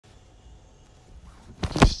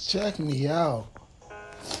check me out.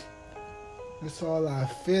 That's all I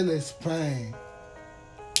feel is pain.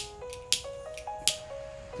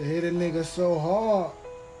 To hit a nigga so hard,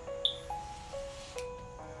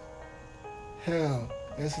 hell,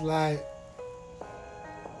 it's like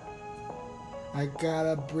I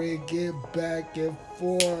gotta bring it back and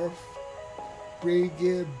forth, bring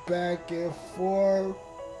it back and forth.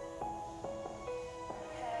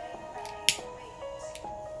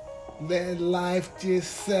 Let life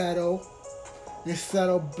just settle and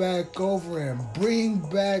settle back over and bring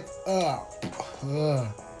back up.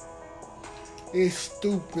 It's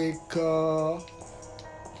stupid, cuz.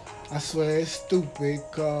 I swear it's stupid,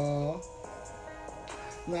 cuz.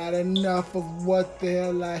 Not enough of what the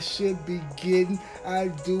hell I should be getting. I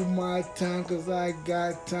do my time cause I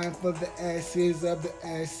got time for the asses of the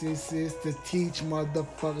asses to teach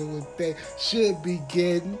motherfuckers what they should be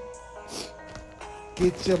getting.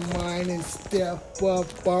 Get your mind and step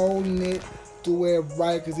up on it. Do it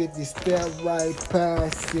right, cause if you step right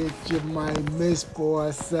past it, you might miss for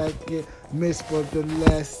a second, miss for the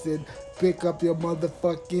lesson. Pick up your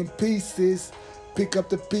motherfucking pieces. Pick up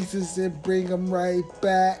the pieces and bring them right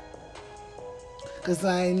back. Cause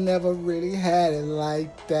I ain't never really had it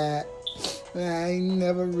like that. I ain't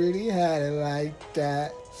never really had it like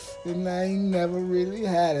that. And I ain't never really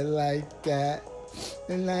had it like that.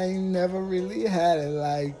 And I ain't never really had it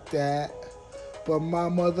like that. But my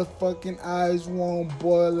motherfucking eyes won't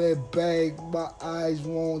boil it back. My eyes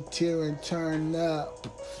won't tear and turn up.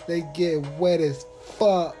 They get wet as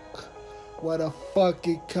fuck. Where the fuck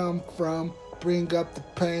it come from? Bring up the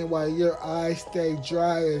pain while your eyes stay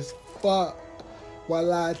dry as fuck.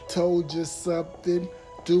 While I told you something,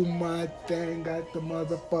 do my thing. Got the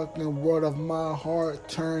motherfucking world of my heart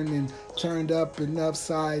turned up and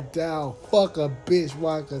upside down. Fuck a bitch,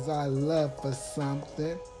 why? Cause I love for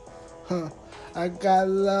something. I got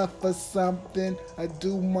love for something. I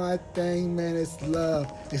do my thing, man. It's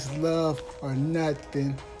love. It's love or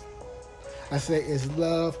nothing. I say it's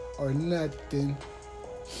love or nothing.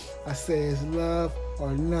 I say it's love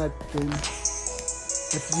or nothing.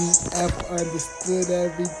 If you ever understood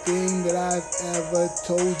everything that I've ever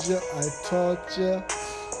told you, I taught you,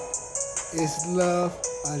 it's love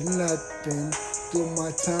or nothing. Do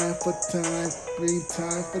my time for time, bring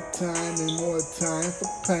time for time, and more time for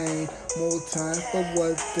pain, more time for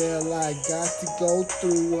what the hell I got to go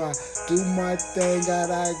through. I do my thing,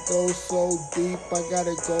 gotta go so deep, I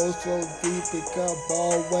gotta go so deep, it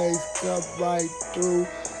always come right through.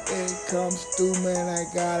 It comes through, man, I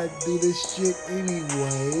gotta do this shit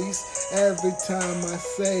anyways. Every time I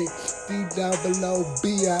say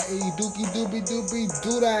D-double-O-B-I-E, dookie doobie doobie,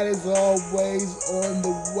 do that is always on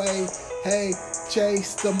the way. Hey,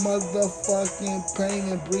 chase the motherfucking pain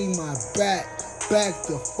and bring my back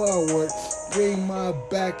to forward. Bring my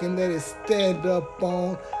back and let it stand up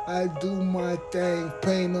on. I do my thing,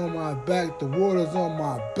 pain on my back, the world is on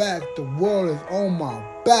my back, the world is on my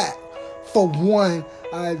back. For one,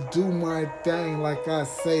 I do my thing like I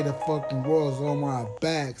say, the fucking world's on my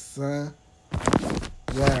back, son.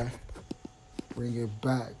 Yeah, bring it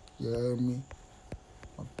back, you hear me?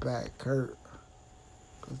 My back hurt,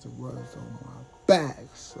 cause the world's on my back,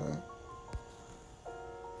 son.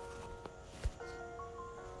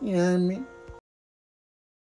 You hear me?